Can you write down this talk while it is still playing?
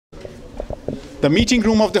the meeting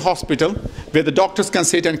room of the hospital where the doctors can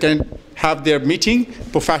sit and can have their meeting,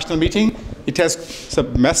 professional meeting. It has a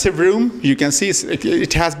massive room. You can see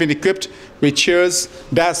it has been equipped with chairs,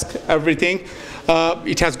 desk, everything.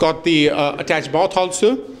 It has got the attached bath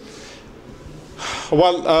also.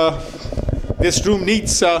 Well, this room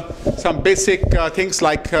needs some basic things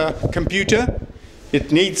like computer.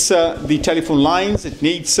 It needs the telephone lines. It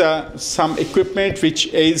needs some equipment which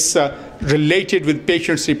is related with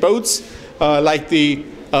patient's reports, like the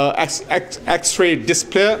X-ray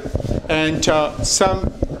display and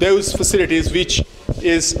those facilities which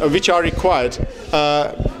are required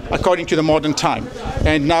according to the modern time.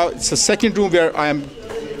 And now it's the second room where I am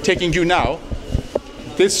taking you now.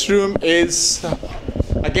 This room is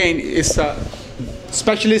again is a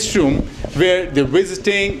specialist room where the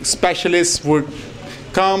visiting specialists would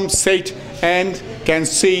come, sit, and can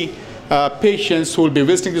see patients who will be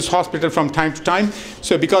visiting this hospital from time to time.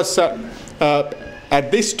 So because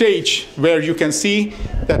at this stage where you can see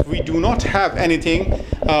that we do not have anything,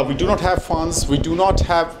 we do not have funds, we do not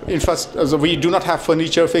have we do not have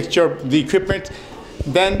furniture, fixture, the equipment,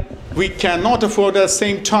 then we cannot afford at the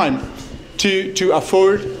same time to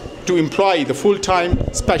afford to employ the full-time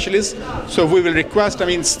specialists. So we will request, the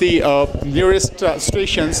nearest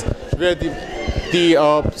stations where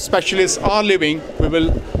the specialists are living, we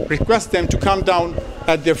will request them to come down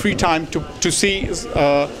at their free time to see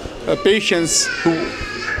patients who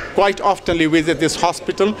quite oftenly visit this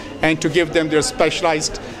hospital and to give them their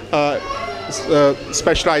specialized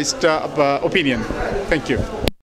opinion. Thank you.